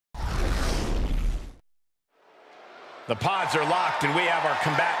The pods are locked, and we have our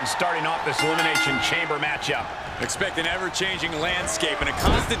combatants starting off this Elimination Chamber matchup. Expect an ever-changing landscape and a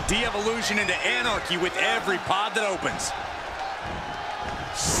constant de-evolution into anarchy with every pod that opens.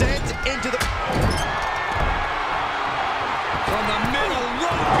 Sent into the... From the middle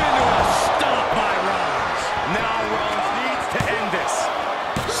rope into a stomp by Rollins. Now Rollins needs to end this.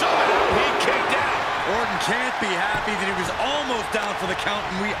 Somehow he kicked out. Orton can't be happy that he was almost down for the count,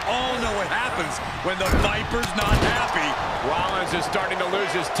 and we all know what happens when the Viper's not happy. Rollins is starting to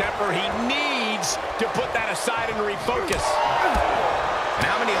lose his temper. He needs to put that aside and refocus. And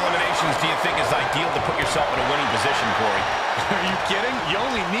how many eliminations do you think is ideal to put yourself in a winning position, Corey? Are you kidding? You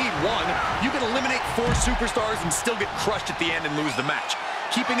only need one. You can eliminate 4 superstars and still get crushed at the end and lose the match.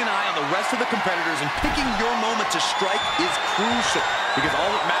 Keeping an eye on the rest of the competitors and picking your moment to strike is crucial, because all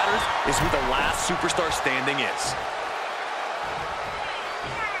that matters is who the last superstar standing is.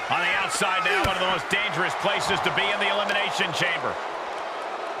 On the outside now, one of the most dangerous places to be in the Elimination Chamber.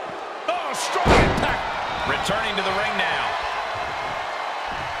 Oh, strong impact. Returning to the ring now.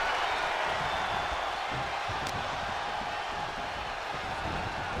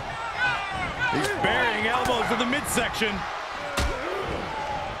 He's burying elbows in the midsection.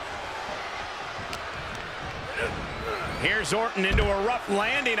 Here's Orton into a rough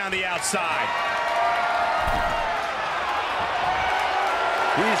landing on the outside.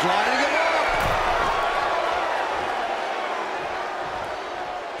 He's lining him up.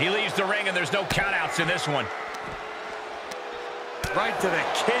 He leaves the ring, and there's no countouts in this one. Right to the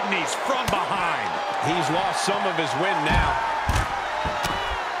kidneys from behind. He's lost some of his wind now.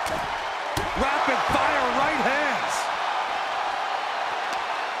 Rapid fire right hands.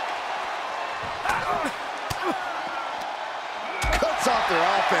 Cuts off their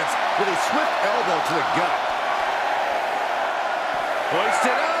offense with a swift elbow to the gut.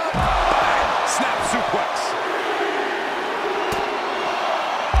 Hoisted up. Bang. Snap suplex.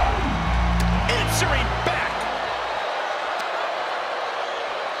 Answering back.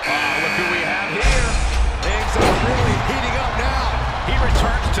 Oh, look who we have here. Things are really heating up now. He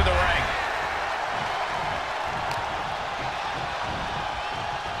returns to the ring.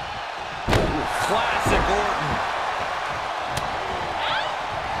 Classic Orton.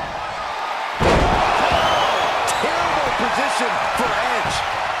 Terrible position for Edge.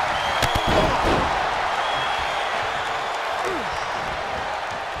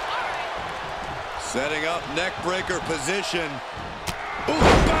 Setting up neck breaker position. Ooh,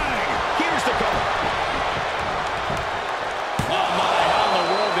 bang! Here's the cover. Oh my, how in the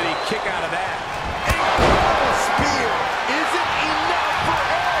world did he kick out of that? Incredible spear. Is it enough for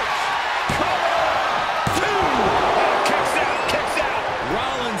Edge? Kicks out.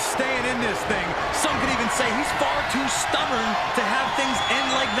 Rollins staying in this thing. Some could even say he's far too stubborn to have things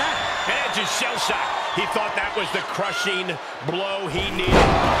end like that. Edge is shell-shocked. He thought that was the crushing blow he needed.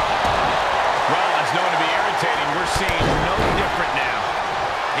 Rollins known to be irritating. We're seeing no different now.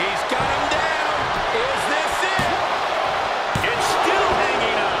 He's got him down. Is this it? It's still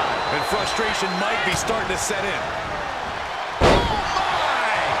hanging on. And frustration might be starting to set in. Oh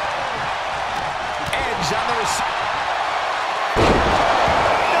my! Edge on the receiver.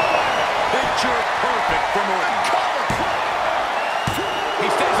 Picture perfect from Orton. He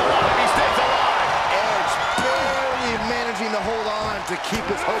stays alive. He stays alive. Edge barely managing to hold on to keep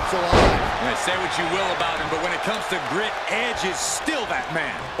his hopes alive. Say what you will about him, but when it comes to grit, Edge is still that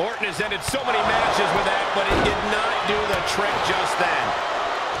man. Orton has ended so many matches with that, but it did not do the trick just then.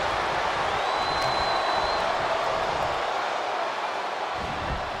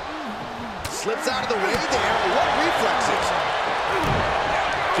 Slips out of the way there. What reflexes?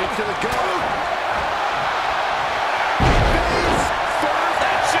 Kick to the gut. Face first.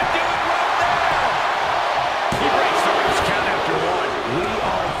 That should do it right now. He breaks the Orton's count after 1. We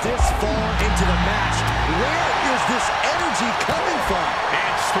are this far into the match. Where is this energy coming from?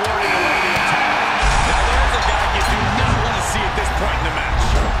 And thwarting away the attack. Now there's a guy you do not want to see at this point in the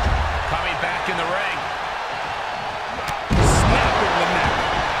match. Coming back in the ring. Snapping the neck.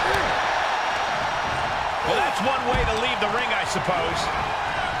 Well, that's one way to leave the ring, I suppose.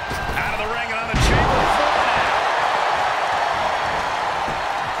 Out of the ring and on the chamber floor now.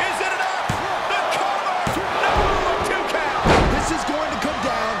 Is it enough? The cover! No! 2 count! This is going to come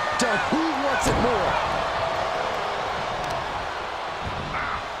down to who wants it more.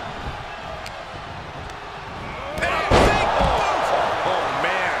 And a big move! Oh,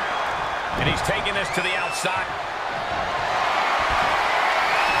 man. And he's taking this to the outside.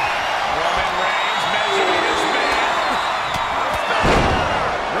 Roman Reigns measuring his man.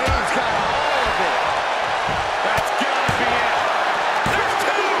 Reigns got all of it. That's gotta be it. There's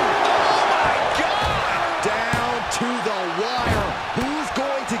 2! Oh, my God! Down to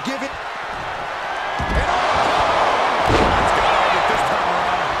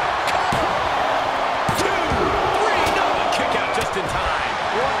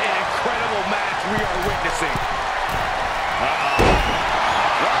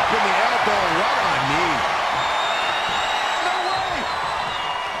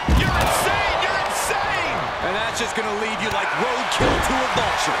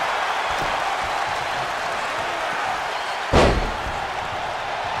vulture.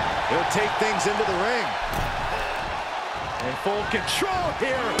 He'll take things into the ring. In full control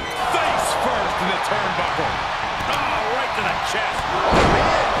here. Face first in the turnbuckle. Oh, right to the chest. Oh,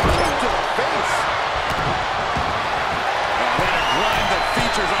 man. Kick to the face. Way to grind the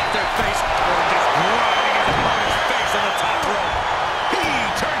features off their face, or just grinding his opponent's face on the top rope. He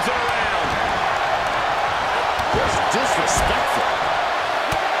turns it around. Just disrespectful.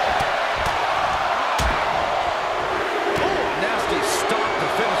 Oh, nasty stop to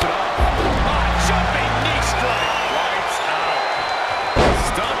finish it off. Oh, jumping knee strike. Lights out.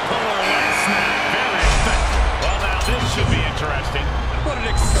 Stump puller leg snap. Very effective. Well, now this should be interesting. What an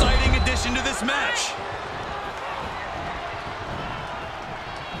exciting addition to this match.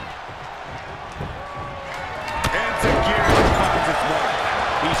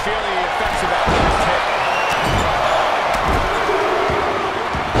 He's feeling the effects of that last hit.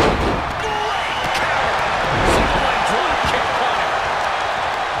 Great counter! Solid drop kick by him.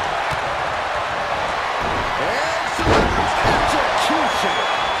 And some execution.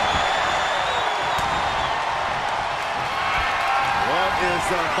 What is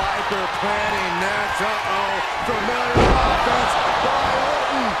the Viper planning next? Uh-oh. Familiar offense by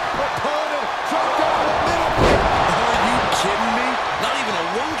Orton. Opponent struck down the middle. Are you kidding me? Not even a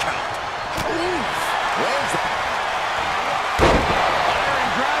 1 count. Where's the Iron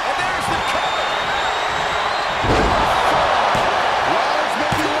grab, and there's the cover. Rollins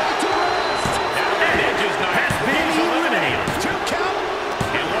making way to rest. Now the Edge's not has been eliminated. 2 count.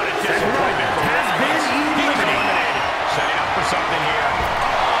 And what a disappointment. has been eliminated. Setting up for something here.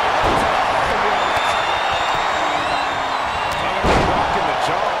 Rock in the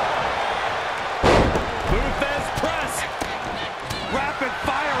jaw. Luthez press. Rapid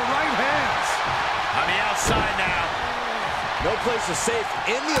fire right hands. On the outside now. No place is safe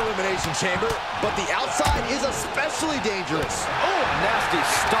in the Elimination Chamber, but the outside is especially dangerous. Oh, a nasty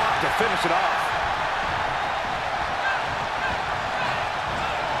stop to finish it off.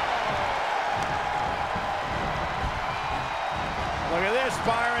 Look at this,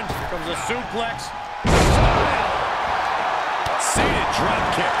 Byron. Here comes a suplex. Seated drop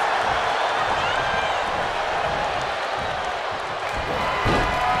kick.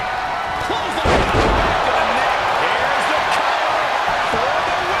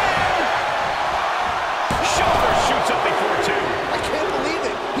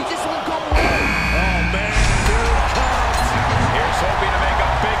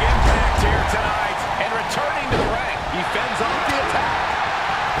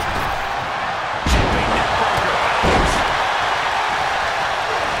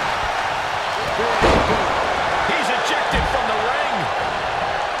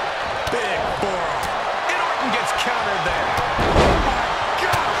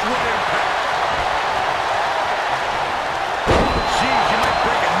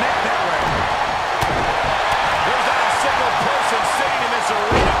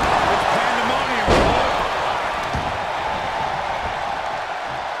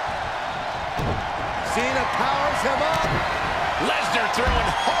 Cena powers him up. Lesnar throwing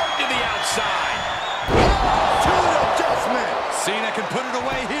hard to the outside. Attitude adjustment. Cena can put it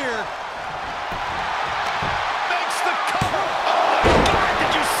away here. Makes the cover. Oh my God,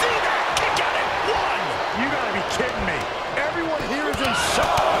 did you see that? Kick out at 1. You gotta be kidding me. Everyone here is in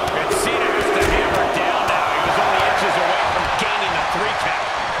shock. And Cena has to hammer down now. He was only inches away from gaining the 3 count.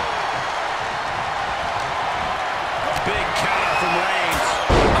 Big counter from Reigns.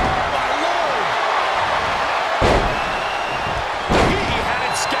 Oh my Lord. He had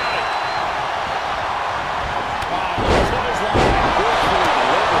it scouted. Oh, clothesline.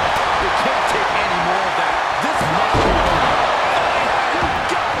 You can't take any more of that. This must be over. You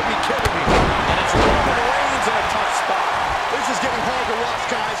gotta be kidding me. And it's Roman Reigns in a tough spot. This is getting hard to watch,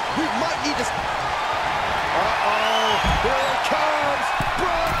 guys. We might need to... Uh-oh. Here it comes.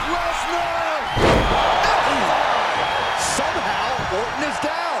 Brock Lesnar. Somehow, Orton is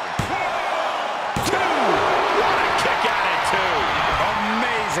down. 2. What a kick out at 2.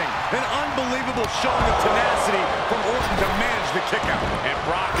 Amazing. An unbelievable showing of tenacity from Orton to manage the kick out. And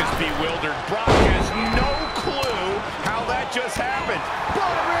Brock is bewildered. Brock has no clue how that just happened.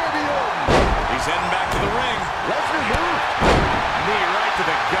 Brother Randy Orton. He's heading back to the ring. Lesnar moved. Knee right to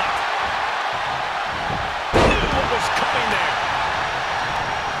the gut. Knew what was coming there.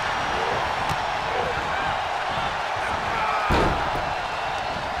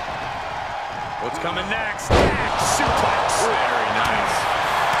 What's coming next? Suplex. Very nice.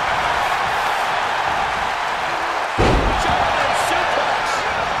 German suplex.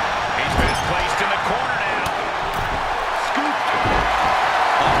 He's been placed in the corner now. Scoop.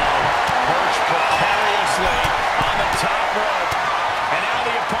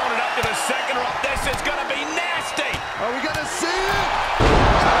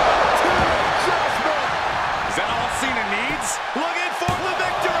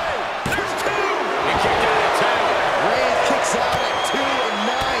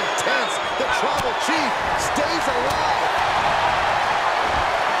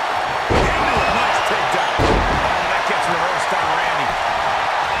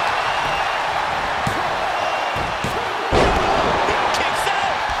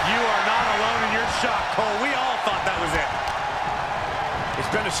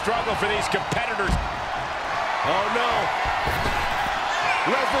 struggle for these competitors. Oh, no.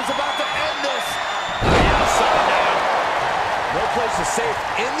 Lesnar's about to end this. Outside now. No place is safe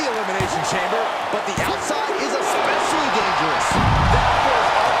in the Elimination Chamber, but the outside is especially dangerous. That was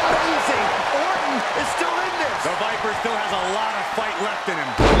amazing. Orton is still in this. The Viper still has a lot of fight left in him.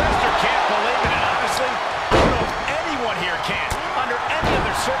 Lesnar can't believe it, and honestly, I don't know if anyone here can. Under any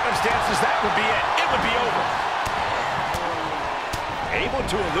other circumstances, that would be it. It would be over. Able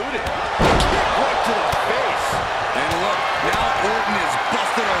to elude it. Kick right to the face. And look, now Orton is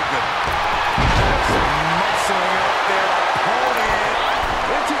busted open. Muscling up their opponent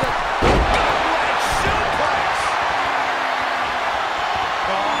into the Godlike suplex.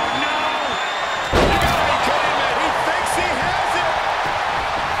 Oh, no. You gotta be kidding me. He thinks he has it.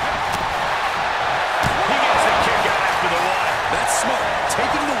 He gets the kick out after the one. That's smart.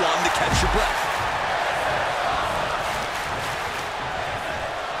 Taking the one to catch your breath.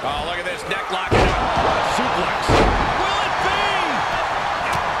 Oh, look at this neck locking up. What a suplex. Will it be?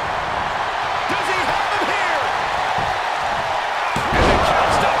 Does he have him here? And the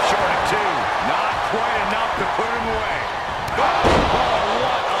count stopped short of 2. Not quite enough to put him away. Oh,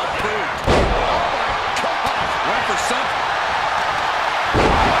 what a boot. Oh, my God. Went for something.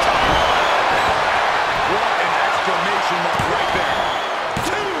 What an exclamation mark right there.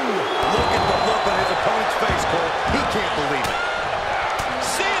 2. Look at the look on his opponent's face, Cole. He can't believe it.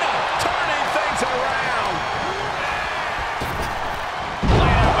 Cena turning things around.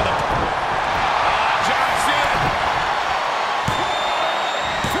 Laying out with a... John Cena.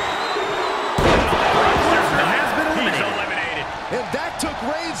 Has been eliminated. He's eliminated. And that took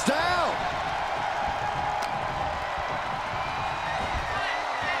Reigns down.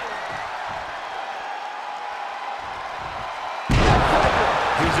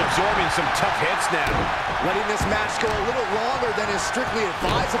 He's absorbing some tough hits now. Letting this match go a little longer than is strictly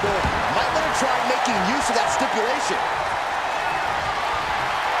advisable. Might want to try making use of that stipulation.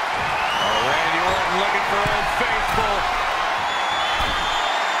 Oh, Randy Orton looking for Old Faithful.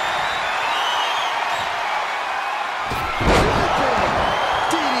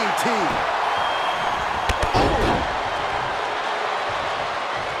 DDT.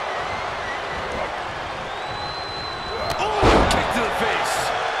 Oh, kick to the face.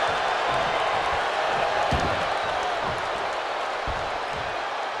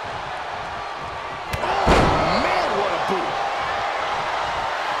 Man, what a boot.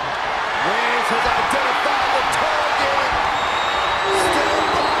 Reigns has identified the target. Still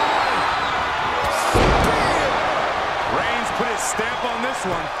on. Spear. Reigns put his stamp on this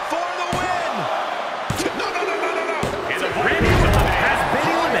one. For the win. No. And the Randy Orton has been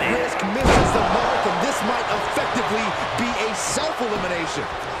eliminated. Risk misses the mark, and this might effectively be a self-elimination.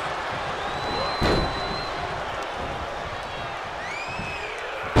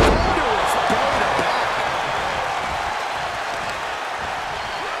 Thunderous belly to back.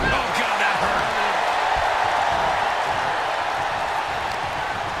 Oh, God, that hurt.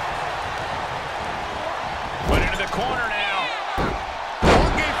 Put into the corner now.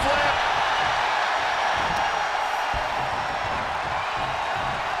 Monkey flip.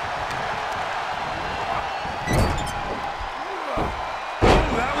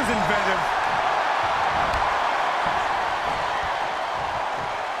 Oh, that was inventive.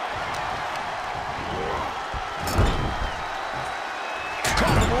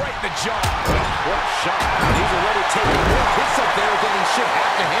 Caught him right in the jaw. What a shot. And he's already taken more hits up there than he should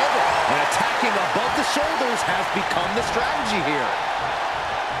have to handle. And attacking above the shoulders has become the strategy here.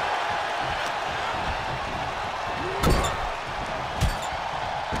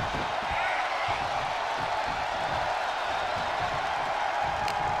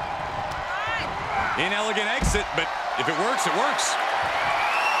 Inelegant exit, but if it works, it works.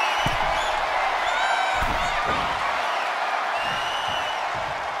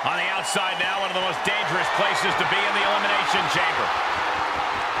 On the outside now, one of the most dangerous places to be in the Elimination Chamber.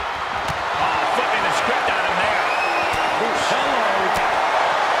 Oh, flipping the script on him there. Hello.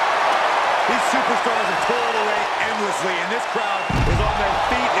 These superstars have toiled away endlessly, and this crowd is on their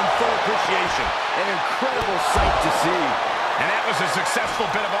feet in full appreciation. An incredible sight to see. And that was a successful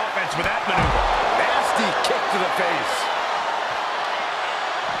bit of offense with that maneuver. Nasty kick to the face.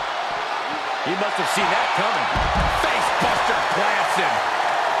 He must have seen that coming. Face buster plants him.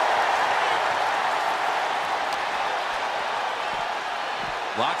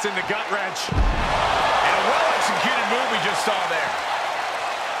 Locks in the gut wrench. And a well-executed move we just saw there.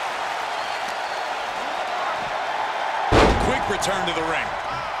 Quick return to the ring.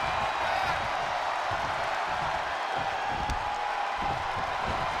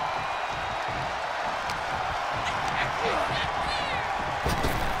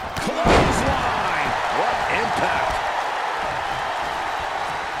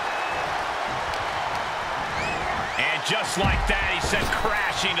 And just like that, he sent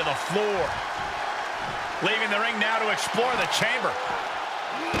crashing to the floor. Leaving the ring now to explore the chamber.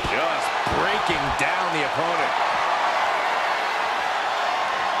 Just breaking down the opponent.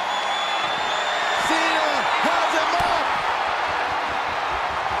 Cena has him up.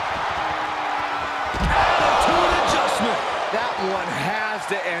 Attitude adjustment. That one has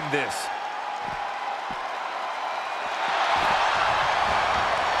to end this.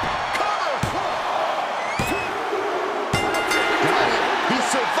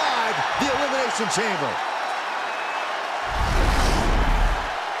 Survived the Elimination Chamber.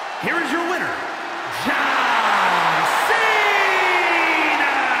 Here is your winner, John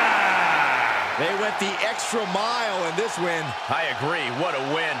Cena! They went the extra mile in this win. I agree. What a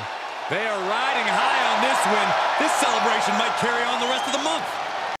win. They are riding high on this win. This celebration might carry on the rest of the month.